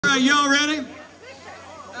right, y'all ready?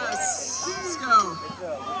 Yes. Let's go.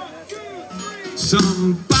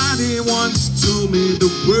 Somebody once told me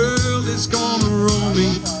the world is gonna roll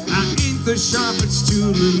me. I ain't the sharpest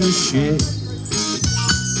tool in the shed.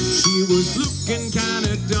 She was looking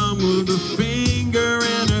kinda dumb with a finger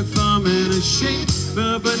and her thumb and a shape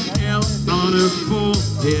of an L on her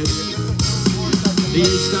forehead. The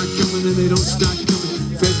years start coming and they don't stop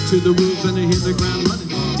coming. Fed to the rules and they hit the ground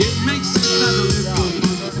running. Didn't make sense how to live for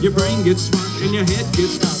fun. Your brain gets smart and your head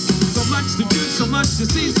gets dumb. So much to do, so much to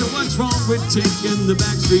see. So what's wrong with taking the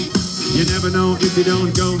back street? You never know if you don't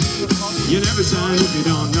go. You never shine if you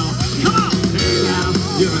don't know. Come on! Hey now,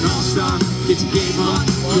 you're an all-star. Get your game on,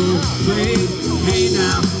 go play. Hey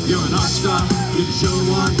now, you're an all-star. Get your show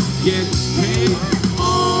on, get paid.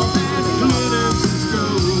 All that glitters is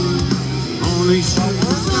gold. Only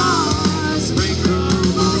shooting stars break the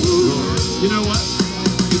rules. You know what?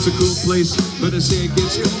 It's a cool place, but I say it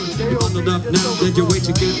gets cold. You're bundled up now, then you wait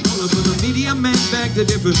to get fuller. But the media man beg to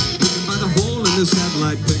differ. You can find a hole in the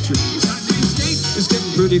satellite picture. Satellite state is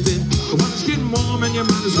getting pretty thin, but when it's getting warm and you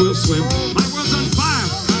might as well swim. My world's on fire,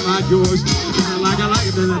 I like yours. I like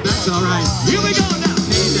it, then that's alright. Here we go now.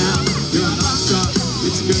 Hey now, you're a rock star.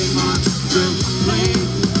 It's a game on, good play.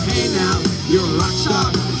 Hey now, you're a rock star.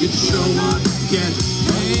 Get your show on, get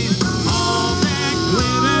paid. All that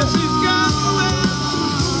glitters is gold.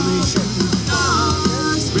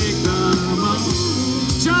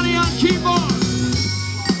 Johnny on keyboard.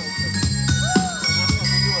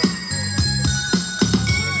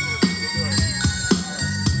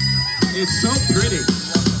 It's so pretty.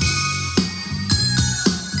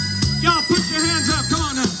 Y'all put your hands up. Come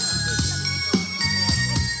on now.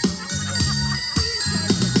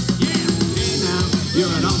 Yeah. Hey now,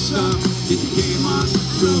 you're an all-star. Get the game on,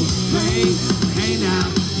 go play. Hey now,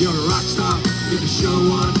 you're a rock star. Get the show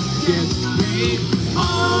on, get paid.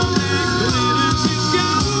 All that glitters is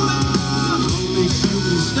gold. Only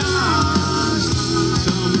shooting stars.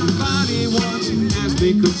 Somebody once asked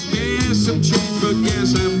me, could spare some change for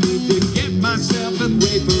gas. I need to get myself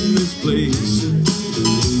away from this place.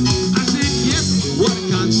 I said, yep, what a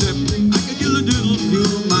concept. I could use a little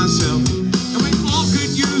fuel myself, and we all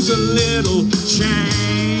could use a little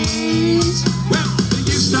change. Well, the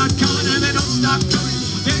years start coming and they don't stop coming.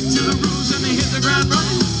 Get to the rules and they hit the ground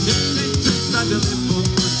running. To live for fun.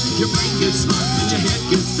 Your brain gets smart and your head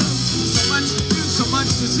gets dumb. So much to do, so much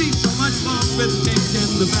to see, so much fun with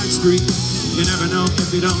taking the back street. You never know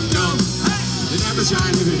if you don't go. Hey, you never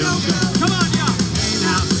shine if you don't go. Come on, y'all. Hey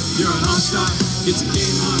now, you're an all-star. Get your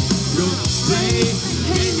game on, go play.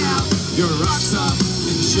 Hey now, you're a rock star.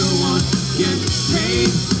 Get the show on, get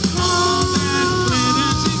paid. All that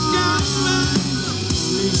glitters is gold.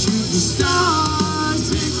 Only shooting stars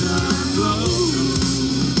take the glow.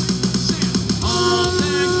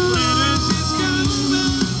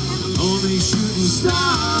 Shooting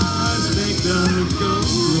stars make the go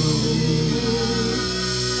roll.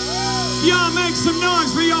 Y'all make some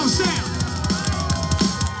noise for